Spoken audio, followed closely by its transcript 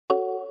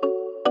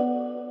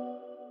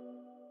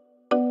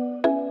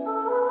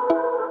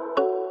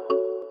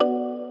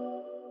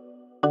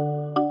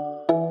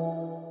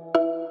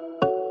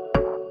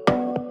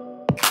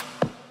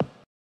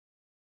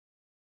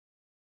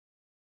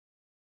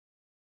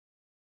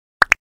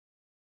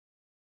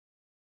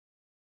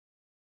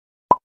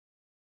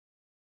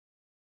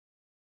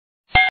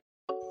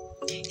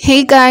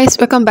Hey guys,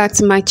 welcome back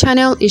to my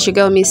channel. It's your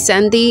girl Miz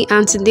Sandy,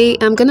 and today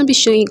I'm gonna be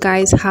showing you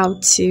guys how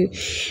to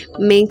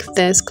make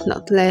this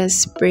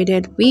knotless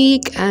braided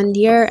wig. And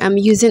here I'm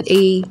using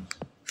a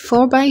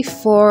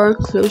 4x4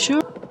 closure.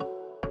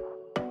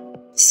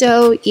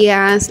 So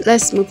yes,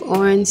 let's move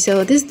on.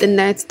 So this is the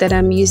net that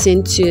I'm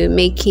using to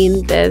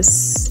making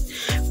this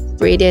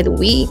braided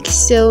wig.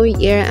 So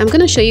yeah, I'm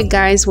gonna show you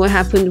guys what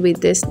happened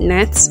with this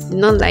net.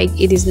 Not like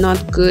it is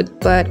not good,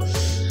 but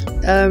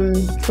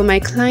for my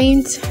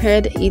client's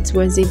head it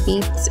was a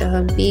bit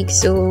big,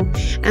 so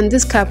and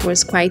this cap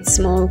was quite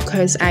small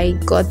because I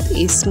got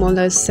a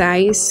smaller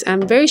size.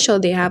 I'm very sure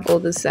they have all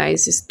the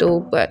sizes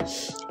though, but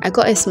I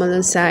got a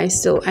smaller size,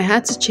 so I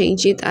had to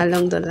change it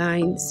along the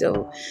line.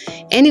 So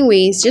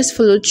anyways, just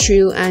follow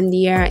through. And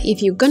yeah,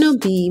 if you're gonna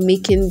be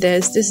making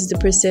this is the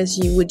process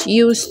you would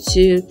use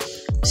to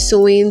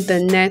sewing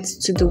the net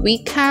to the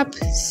wig cap.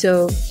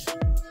 So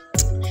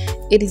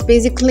it is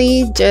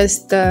basically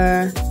just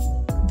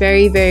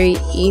very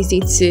easy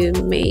to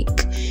make.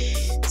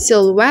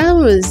 So while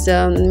I was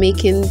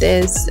making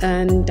this,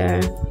 and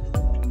I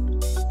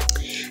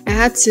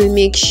had to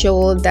make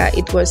sure that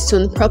it was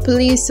sewn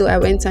properly, so I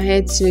went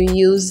ahead to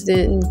use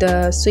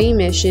the sewing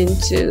machine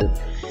to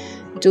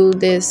do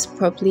this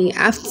properly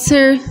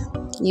after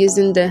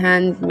using the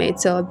hand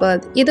method.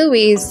 But either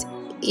ways,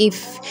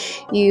 if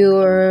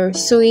your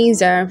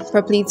sewings are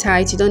properly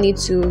tight, you don't need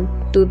to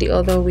do the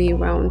other way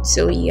around.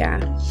 So yeah.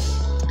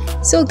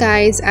 So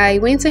guys, I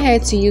went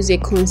ahead to use a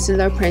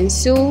concealer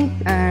pencil.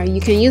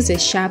 You can use a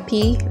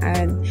Sharpie,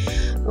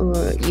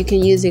 or you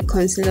can use a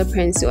concealer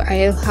pencil.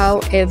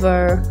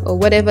 However, or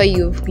whatever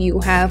you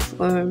have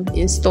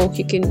in stock,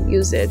 you can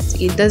use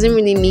it. It doesn't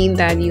really mean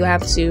that you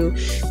have to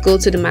go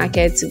to the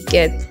market to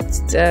get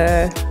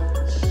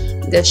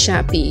the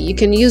Sharpie. You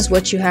can use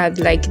what you have.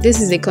 Like,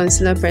 this is a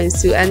concealer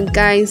pencil, and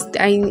guys,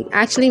 I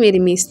actually made a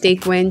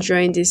mistake when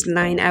drawing this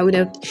line. I would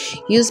have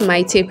used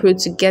my tape rule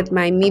to get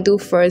my middle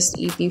first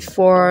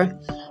before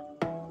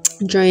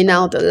drawing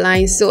out the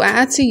line. So I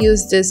had to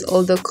use this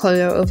older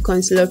color of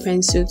concealer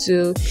pencil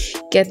to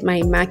get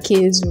my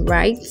markings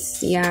right.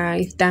 Yeah,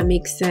 if that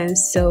makes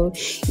sense. So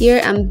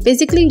here I'm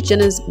basically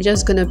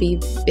just gonna be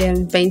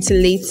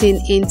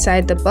ventilating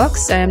inside the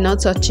box. I am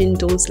not touching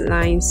those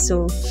lines.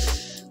 So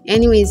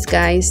anyways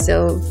guys,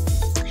 so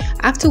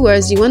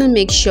afterwards you want to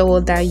make sure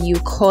that you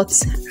cut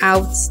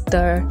out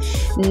the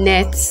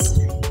nets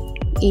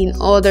in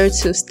order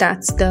to start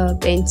the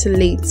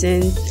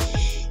ventilating.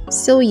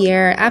 So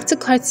yeah, after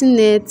cutting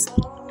it,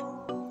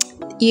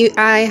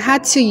 I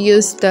had to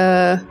use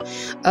the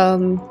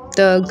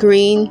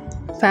green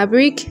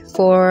fabric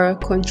for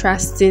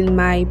contrasting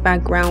my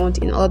background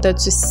in order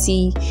to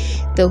see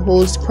the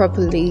holes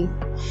properly.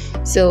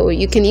 So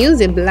you can use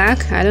a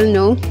black, I don't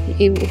know,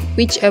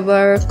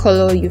 whichever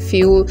color you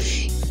feel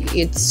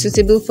it's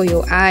suitable for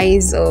your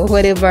eyes or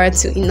whatever,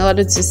 in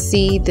order to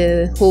see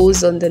the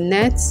holes on the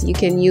nets. You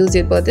can use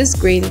it, but this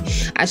green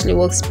actually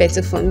works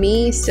better for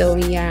me. So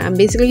yeah, I'm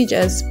basically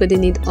just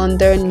putting it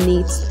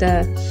underneath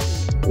the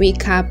wig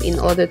cap in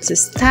order to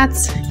start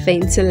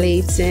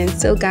ventilating.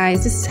 So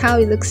guys, this is how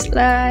it looks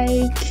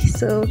like.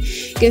 So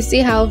you can see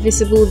how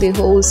visible the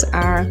holes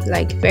are,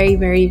 like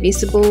very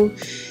visible.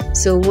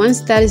 So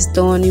once that is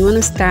done, you want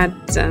to start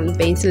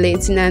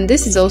ventilating. And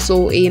this is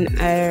also in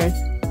a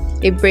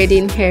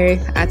braiding hair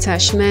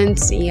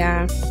attachment.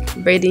 Yeah,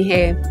 braiding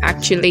hair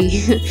actually.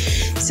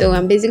 So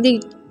I'm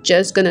basically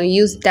just gonna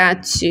use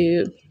that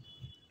to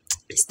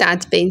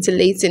start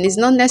ventilating. It's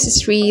not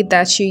necessary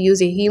that you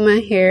use a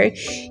human hair.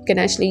 You can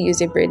actually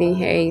use a braiding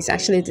hair. It's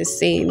actually the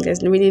same.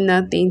 There's really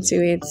nothing to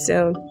it.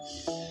 So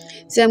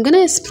I'm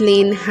gonna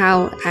explain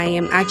how I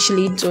am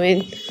actually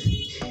doing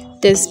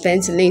this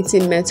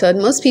ventilating method.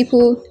 Most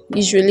people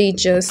usually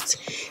just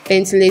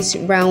ventilate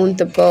around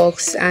the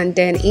box, and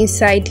then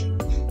inside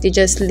they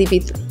just leave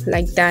it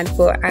like that.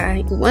 But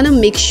I wanted to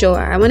make sure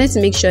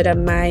that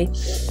my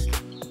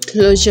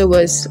closure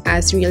was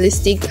as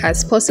realistic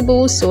as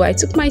possible, so I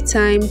took my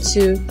time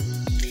to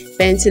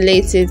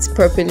ventilate it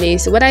properly.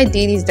 So what I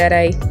did is that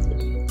I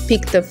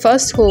picked the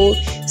first hole,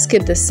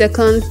 skip the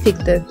second, pick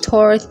the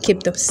third,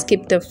 skip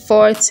the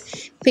fourth,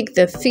 pick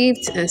the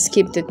fifth, and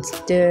skip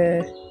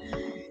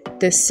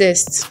the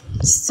sixth.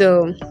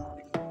 So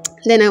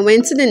then I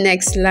went to the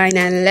next line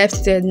and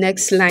left the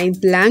next line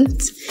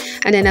blanked,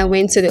 and then I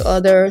went to the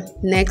other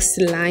next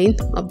line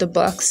of the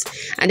box,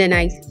 and then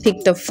I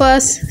picked the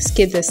first,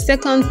 skip the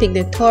second, pick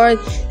the third,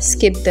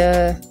 skip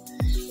the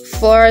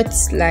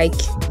fourth, like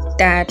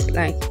that.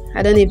 Like,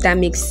 I don't know if that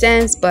makes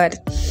sense, but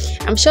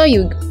I'm sure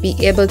you'll be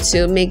able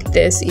to make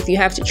this if you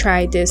have to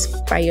try this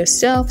by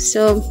yourself.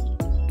 So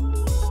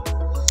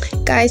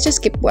guys,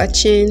 just keep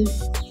watching.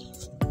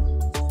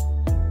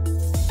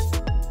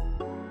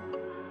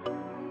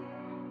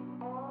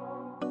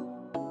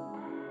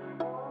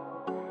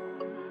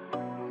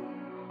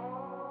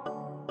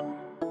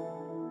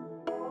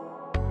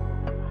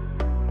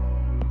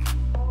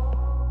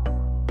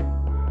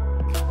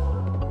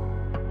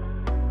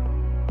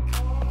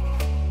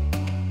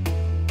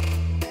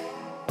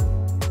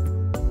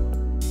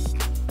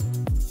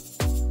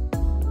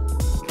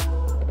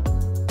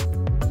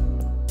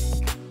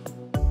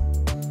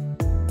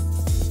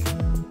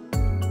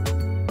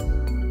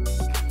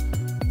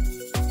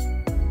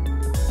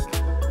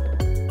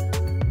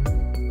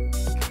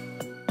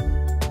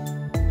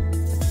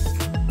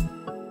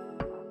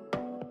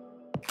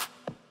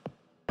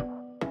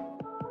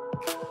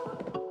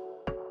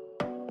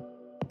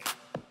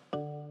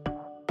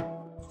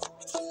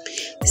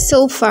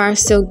 So far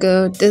so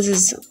good. This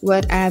is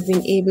what I've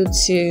been able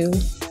to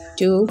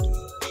do.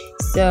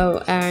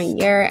 So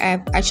yeah,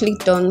 I've actually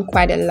done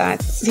quite a lot.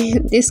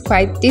 This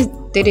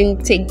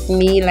didn't take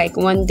me like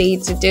one day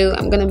to do.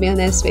 I'm gonna be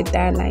honest with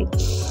that. Like,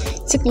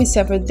 it took me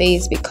several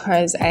days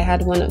because I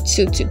had one or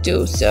two to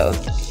do. So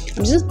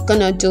I'm just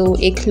gonna do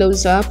a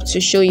close-up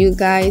to show you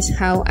guys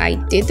how I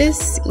did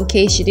this in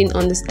case you didn't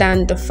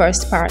understand the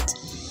first part.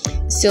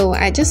 So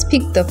I just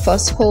picked the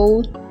first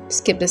hole,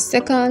 skip the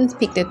second,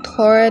 pick the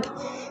third,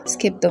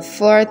 skip the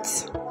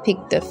fourth, pick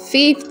the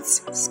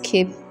fifth,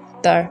 skip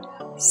the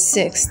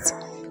sixth,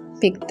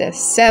 pick the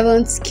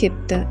seventh, skip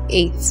the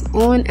eighth,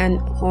 on and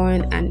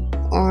on and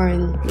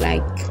on.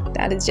 Like,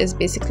 that is just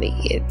basically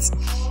it.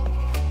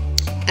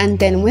 And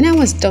then when I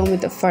was done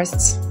with the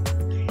first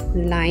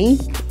line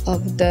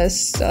of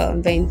this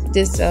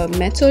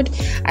method,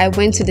 I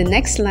went to the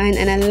next line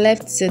and I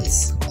left it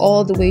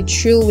all the way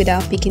through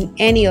without picking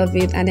any of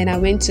it, and then I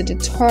went to the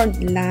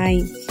third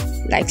line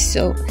like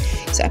so.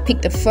 So I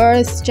picked the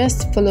first,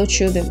 just follow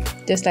through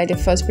just like the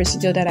first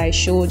procedure that I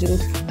showed you.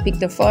 Pick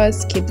the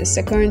first, skip the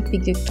second,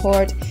 pick the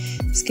third,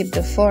 skip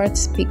the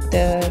fourth, pick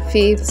the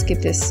fifth,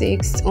 skip the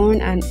sixth,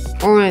 on and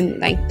on.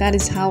 Like, that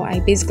is how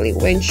I basically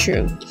went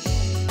through.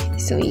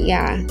 So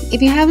yeah,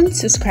 if you haven't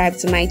subscribed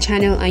to my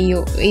channel and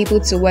you're able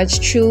to watch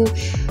through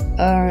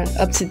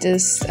up to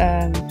this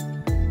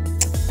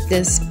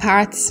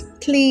part,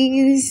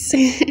 please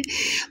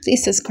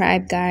please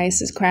subscribe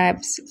guys,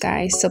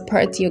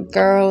 support your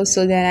girl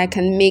so that I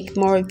can make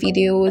more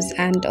videos.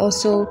 And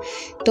also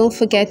don't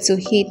forget to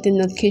hit the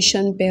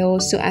notification bell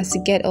so as to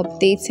get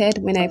updated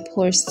when I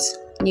post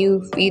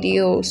new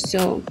videos.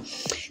 So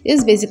this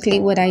is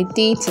basically what I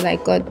did till I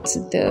got to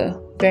the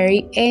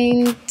very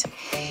end.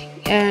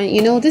 And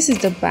you know, this is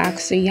the back,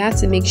 so you have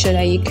to make sure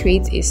that you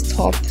create a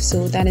stop.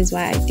 So that is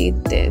why I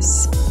did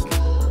this.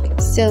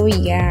 So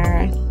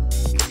yeah,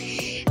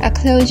 our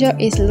closure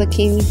is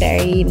looking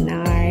very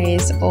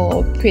nice,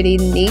 all pretty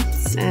neat.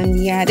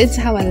 And yeah, that's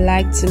how I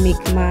like to make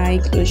my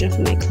closure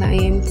for my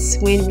clients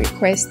when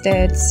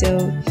requested.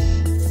 So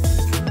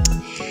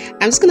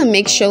I'm just gonna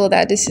make sure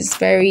that this is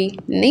very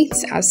neat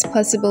as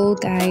possible,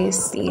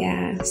 guys.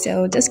 Yeah,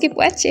 so just keep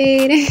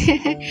watching.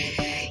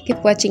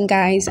 Keep watching,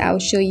 guys. I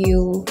would show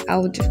you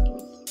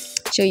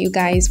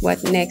guys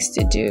what next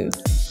to do.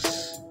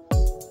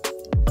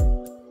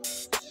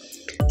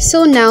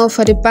 So now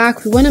for the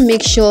back, we want to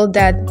make sure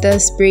that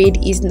this braid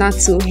is not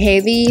too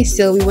heavy,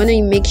 so we want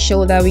to make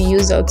sure that we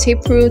use our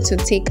tape rule to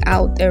take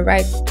out the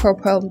right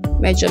proper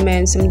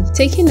measurements. I'm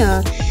taking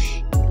a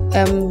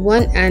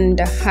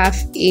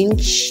 1.5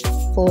 inch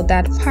for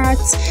that part,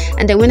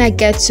 and then when I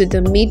get to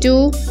the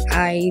middle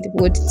I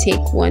would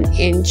take 1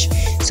 inch.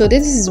 So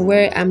this is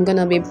where I'm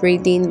gonna be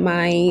braiding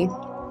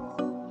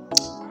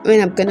when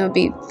I'm gonna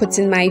be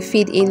putting my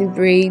feed-in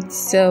braids.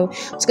 So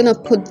I'm just gonna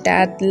put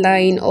that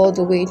line all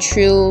the way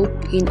through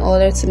in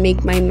order to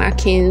make my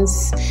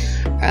markings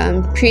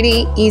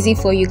pretty easy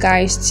for you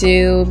guys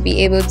to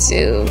be able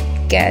to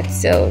get.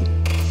 So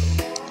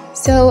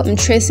I'm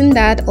tracing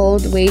that all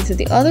the way to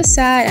the other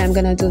side. I'm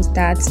gonna do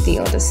that to the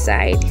other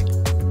side.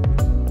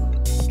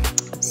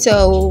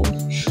 So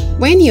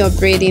when you're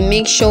braiding,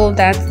 make sure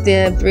that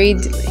the braid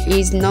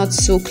is not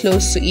so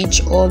close to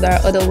each other,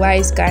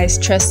 otherwise guys,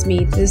 trust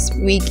me, this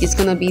wig is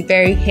gonna be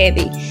very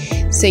heavy.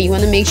 So you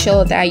want to make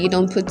sure that you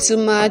don't put too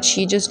much,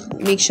 you just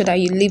make sure that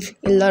you leave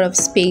a lot of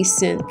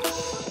space in.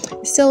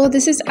 So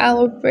this is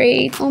our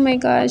braid. Oh my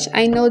gosh,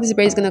 I know this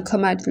braid is gonna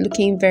come out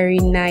looking very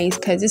nice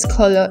because this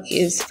color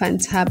is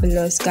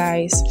fantabulous,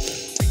 guys,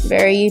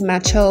 very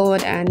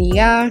matured. And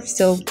yeah,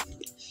 so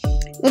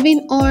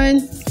moving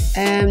on,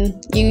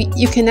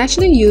 you can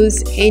actually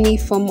use any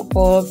form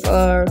of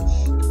hair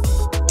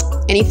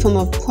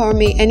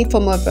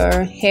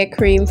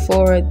cream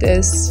for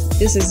this.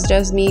 This is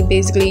just me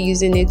basically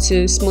using it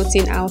to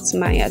smoothen out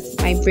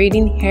my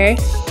braiding hair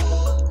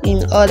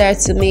in order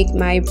to make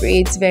my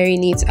braids very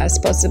neat as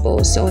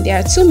possible. So there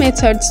are two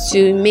methods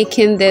to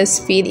making this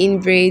feed-in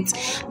braids.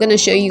 I'm going to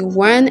show you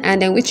one, and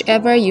then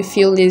whichever you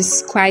feel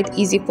is quite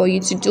easy for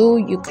you to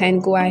do, you can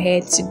go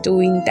ahead to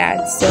doing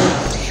that. So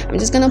I'm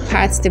just going to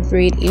part the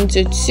braid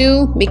into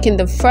two, making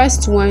the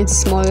first one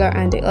smaller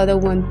and the other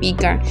one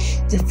bigger.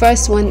 The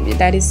first one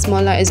that is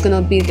smaller is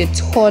going to be the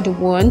third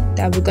one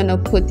that we're going to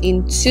put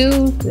in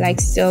two,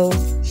 like so,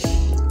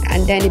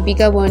 and then the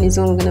bigger one is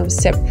one we're going to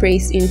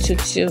separate into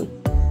two.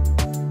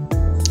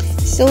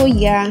 So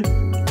yeah,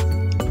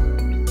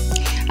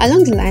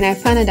 along the line I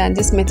found out that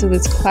this method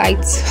was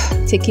quite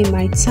taking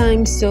my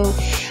time, so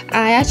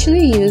I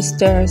actually used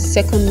the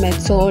second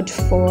method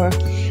for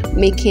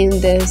making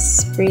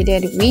this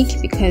braided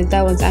wig because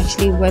that was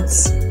actually what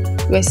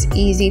was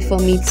easy for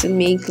me to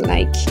make.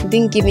 Like, it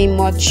didn't give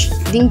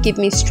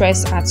me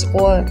stress at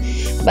all.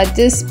 But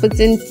this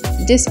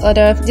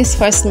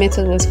first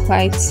method was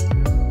quite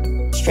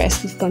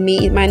stressful for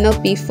me. It might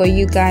not be for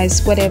you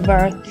guys,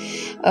 whatever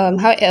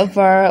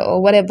However,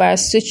 or whatever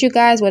suits you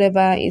guys,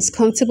 whatever is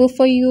comfortable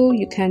for you,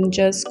 you can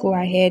just go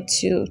ahead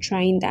to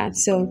trying that.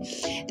 So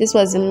this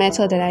was the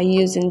method that I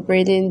used in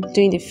braiding,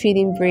 doing the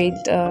feeding braid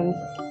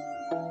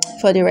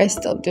for the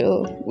rest of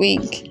the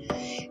wig.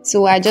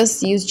 So I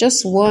just use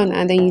just one,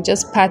 and then you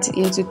just part it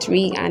into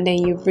 3, and then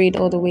you braid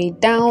all the way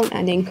down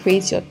and then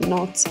create your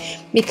knot.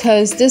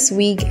 Because this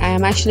wig I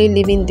am actually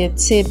leaving the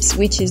tips,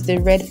 which is the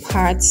red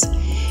parts.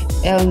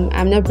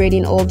 I'm not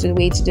braiding all the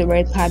way to the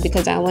red part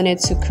because I wanted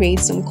to create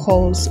some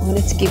curls. I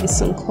wanted to give it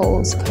some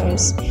curls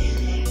because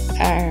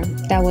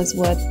that was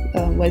what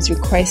was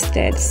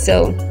requested.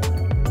 So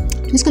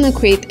I'm just gonna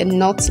create a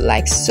knot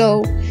like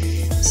so.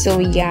 So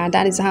yeah,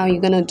 that is how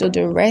you're gonna do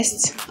the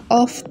rest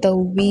of the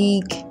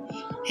wig.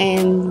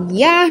 And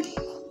yeah,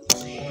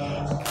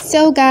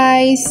 so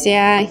guys,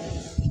 yeah,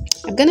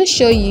 I'm gonna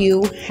show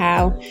you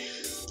how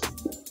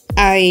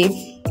I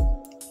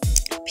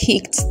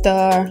picked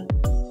the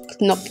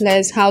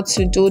knotless, how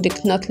to do the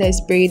knotless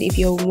braid if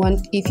you're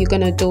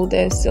gonna do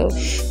this. So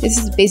this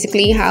is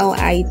basically how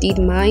I did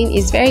mine.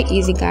 It's very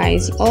easy,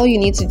 guys. All you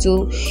need to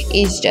do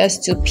is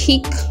just to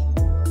pick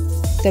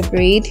the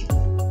braid.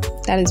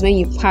 That is when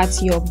you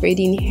part your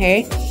braiding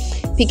hair.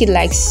 Pick it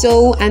like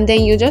so, and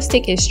then you just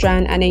take a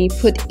strand and then you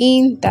put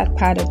in that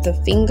part of the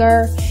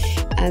finger,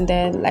 and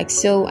then like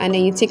so, and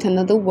then you take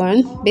another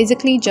one,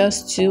 basically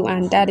just 2,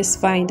 and that is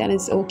fine. That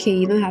is okay.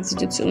 You don't have to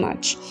do too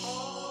much.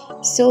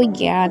 So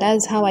yeah,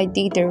 that's how I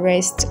did the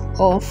rest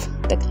of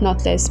the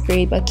knotless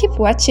braid. But keep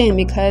watching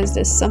because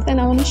there's something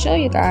I want to show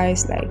you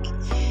guys. Like,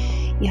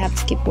 you have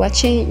to keep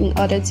watching in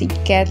order to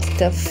get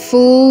the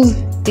full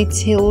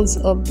details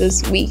of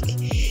this wig,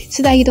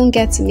 so that you don't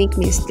get to make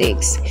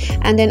mistakes.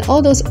 And then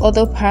all those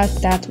other parts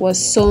that was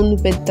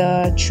sewn with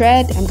the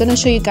thread, I'm going to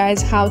show you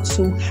guys how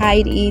to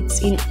hide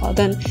it in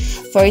order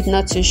for it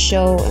not to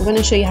show. I'm going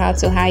to show you how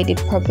to hide it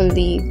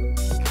properly.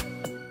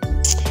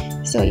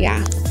 So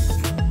yeah.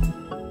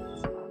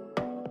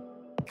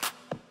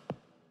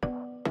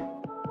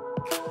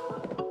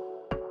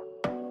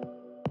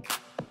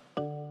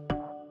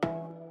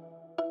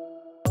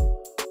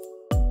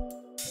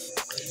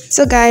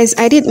 So guys,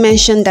 I did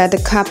mention that the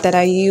cap that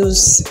I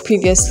used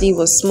previously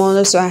was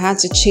smaller, so I had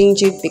to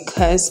change it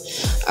because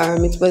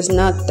it was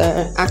not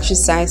the actual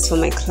size for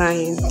my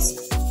clients.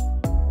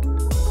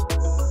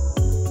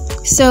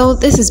 So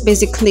this is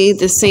basically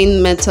the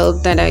same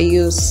method that I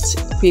used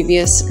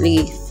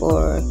previously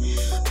for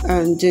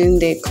doing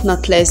the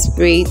knotless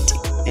braid.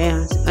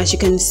 As you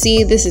can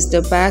see, this is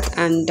the back,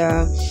 and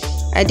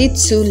I did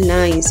 2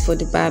 lines for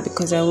the back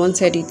because I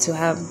wanted it to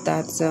have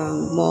that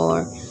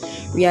more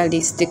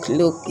realistic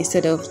look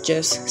instead of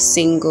just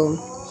single.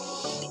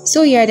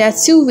 So yeah, there are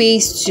 2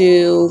 ways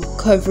to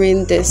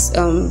covering this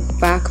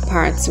back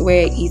part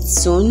where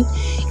it's sewn.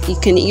 You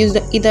can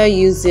either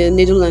use the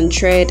needle and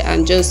thread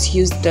and just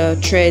use the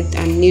thread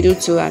and needle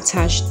to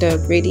attach the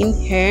braiding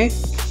hair,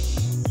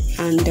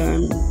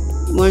 and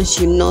once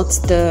you knot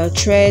the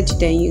thread,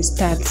 then you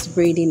start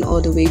braiding all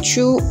the way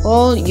through.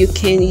 Or you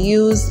can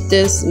use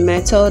this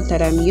method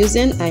that I'm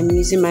using. I'm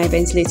using my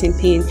ventilating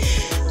pin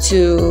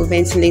to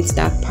ventilate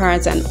that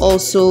part, and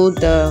also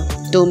the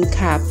dome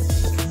cap.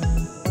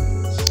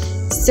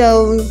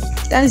 So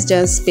that's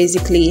just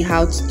basically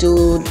how to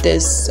do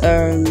this,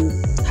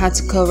 how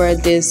to cover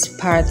this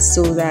part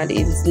so that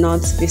it's not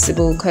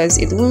visible, because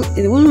it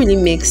won't really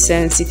make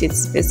sense if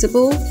it's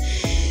visible.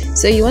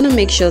 So you want to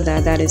make sure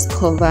that that is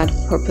covered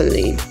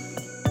properly.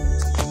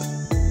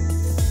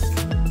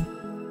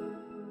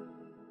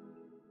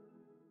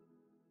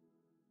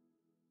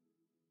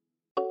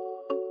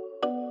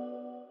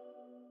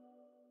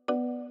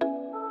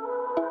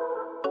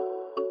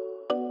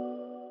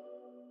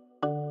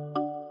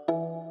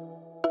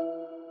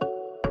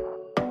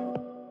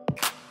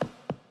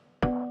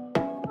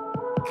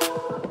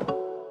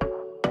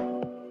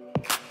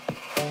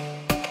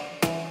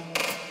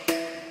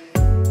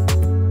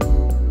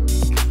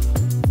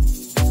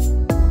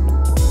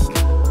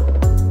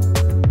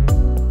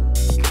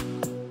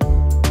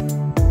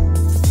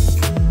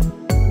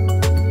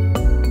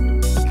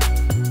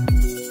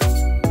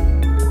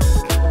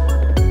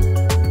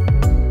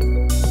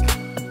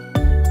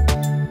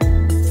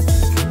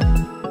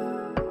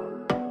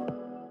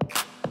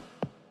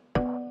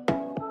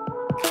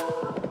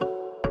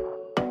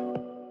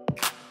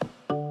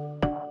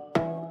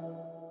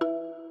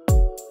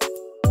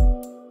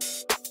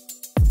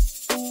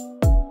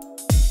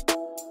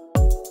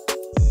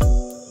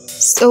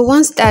 So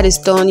once that is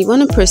done, you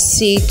want to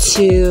proceed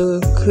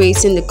to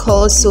creating the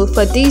curls. So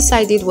for this,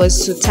 I did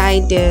was to tie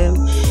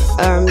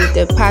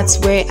the parts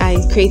where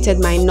I created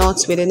my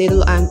knots with a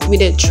needle and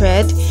with a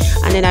thread,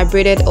 and then I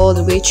braided all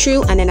the way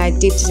through, and then I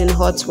dipped it in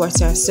hot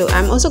water. So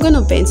I'm also going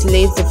to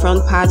ventilate the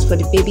front part for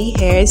the baby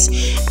hairs,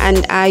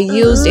 and I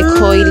used a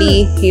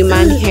coily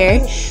human hair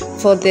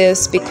for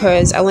this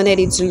because I wanted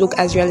it to look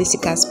as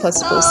realistic as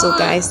possible. So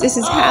guys, this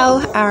is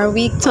how our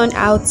wig turned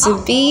out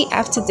to be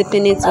after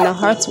dipping it in the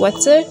hot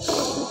water.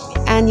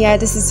 And yeah,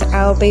 this is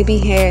our baby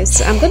hair.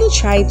 So I'm gonna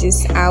try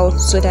this out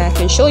so that I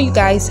can show you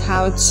guys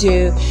how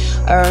to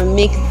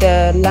make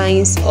the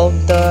lines of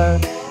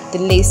the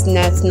lace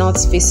net not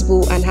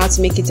visible and how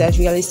to make it as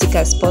realistic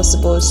as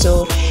possible.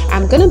 So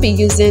I'm gonna be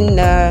using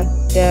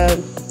the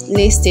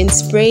lace tint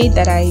spray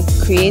that I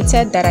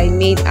created, that I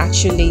made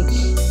actually.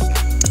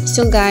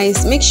 So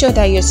guys, make sure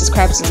that you're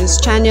subscribed to this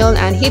channel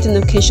and hit the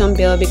notification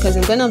bell, because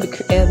I'm gonna be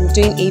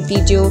doing a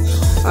video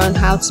on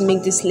how to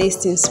make this lace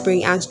tint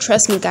spray. And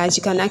trust me guys,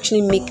 you can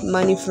actually make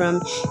money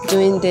from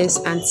doing this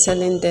and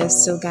selling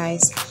this. So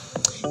guys,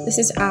 this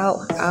is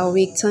how our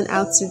wig turned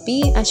out to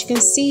be. As you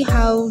can see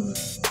how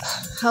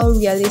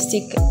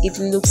realistic it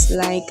looks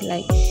like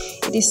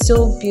it is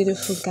so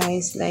beautiful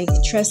guys. Like,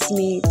 trust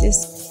me,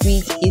 this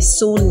wig is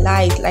so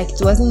light, like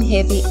it wasn't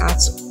heavy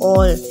at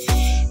all.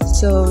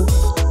 So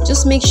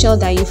just make sure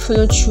that you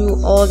follow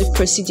through all the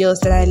procedures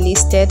that I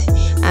listed,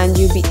 and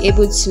you'll be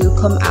able to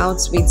come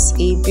out with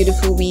a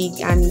beautiful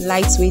wig and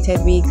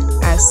lightweighted wig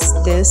as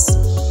this.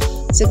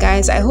 So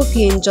guys, I hope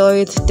you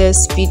enjoyed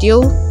this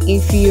video.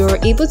 If you're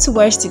able to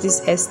watch to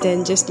this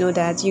extent, just know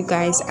that you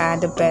guys are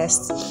the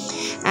best.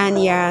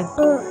 And yeah,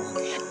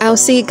 I'll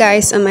see you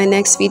guys on my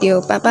next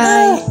video. Bye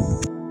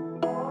bye.